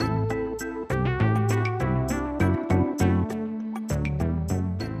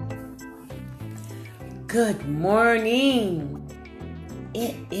Good morning.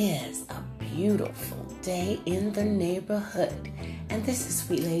 It is a beautiful day in the neighborhood. And this is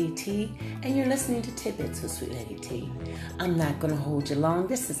Sweet Lady T, and you're listening to Tidbits with Sweet Lady T. I'm not going to hold you long.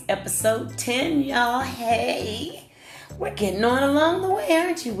 This is episode 10, y'all. Hey, we're getting on along the way,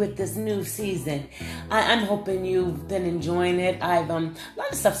 aren't you, with this new season? I'm hoping you've been enjoying it. A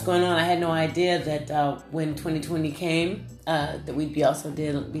lot of stuff's going on. I had no idea that when 2020 came, that we'd be also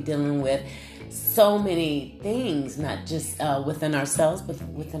be dealing with so many things, not just within ourselves, but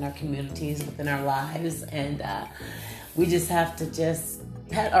within our communities, within our lives. And we just have to just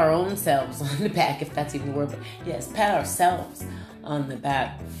pat our own selves on the back, if that's even the word. But yes, pat ourselves on the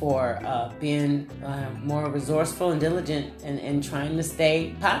back for being more resourceful and diligent and trying to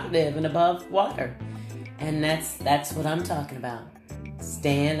stay positive and above water. And that's what I'm talking about.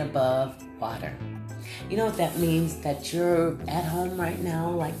 Staying above water. You know what that means? That you're at home right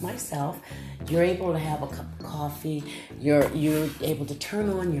now, like myself. You're able to have a cup of coffee. You're able to turn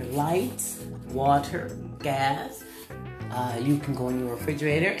on your lights, water, gas. You can go in your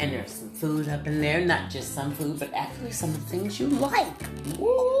refrigerator and there's some food up in there. Not just some food, but actually some things you like.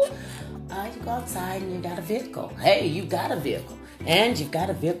 Woo! You go outside and you got a vehicle. Hey, you got a vehicle. And you've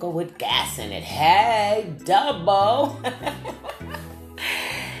got a vehicle with gas in it. Hey, double!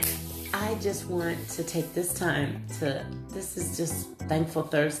 I just want to take this time this is just Thankful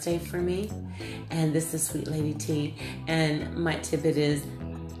Thursday for me. And this is Sweet Lady T. And my tidbit is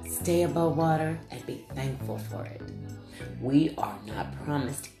stay above water and be thankful for it. We are not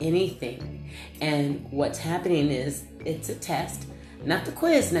promised anything. And what's happening is it's a test. Not the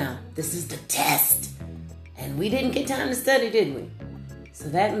quiz now. This is the test. And we didn't get time to study, did we? So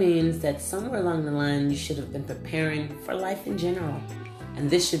that means that somewhere along the line you should have been preparing for life in general. And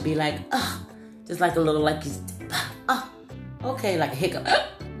this should be like, just like a little, like, okay, like a hiccup.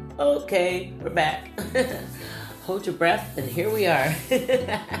 Okay, we're back. Hold your breath, and here we are.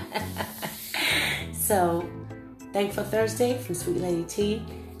 So, Thankful Thursday from Sweet Lady T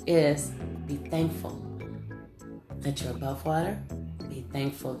is be thankful that you're above water. Be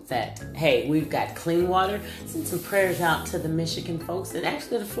thankful that, hey, we've got clean water. Send some prayers out to the Michigan folks and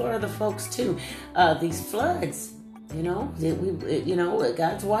actually the Florida folks too. These floods.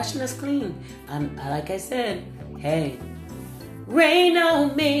 God's washing us clean. Like I said, hey, rain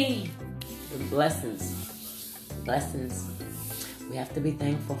on me. Blessings. We have to be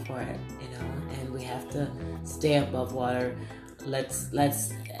thankful for it, and we have to stay above water.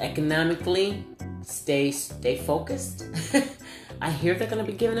 Let's economically stay focused. I hear they're going to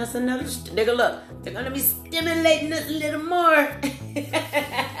be giving us another. They're going to be stimulating us a little more.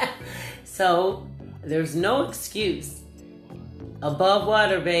 So. There's no excuse. Above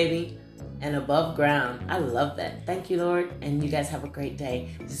water, baby, and above ground. I love that. Thank you, Lord, and you guys have a great day.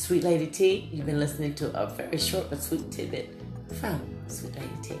 This is Sweet Lady T. You've been listening to a very short but sweet tidbit from Sweet Lady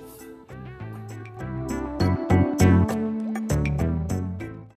T.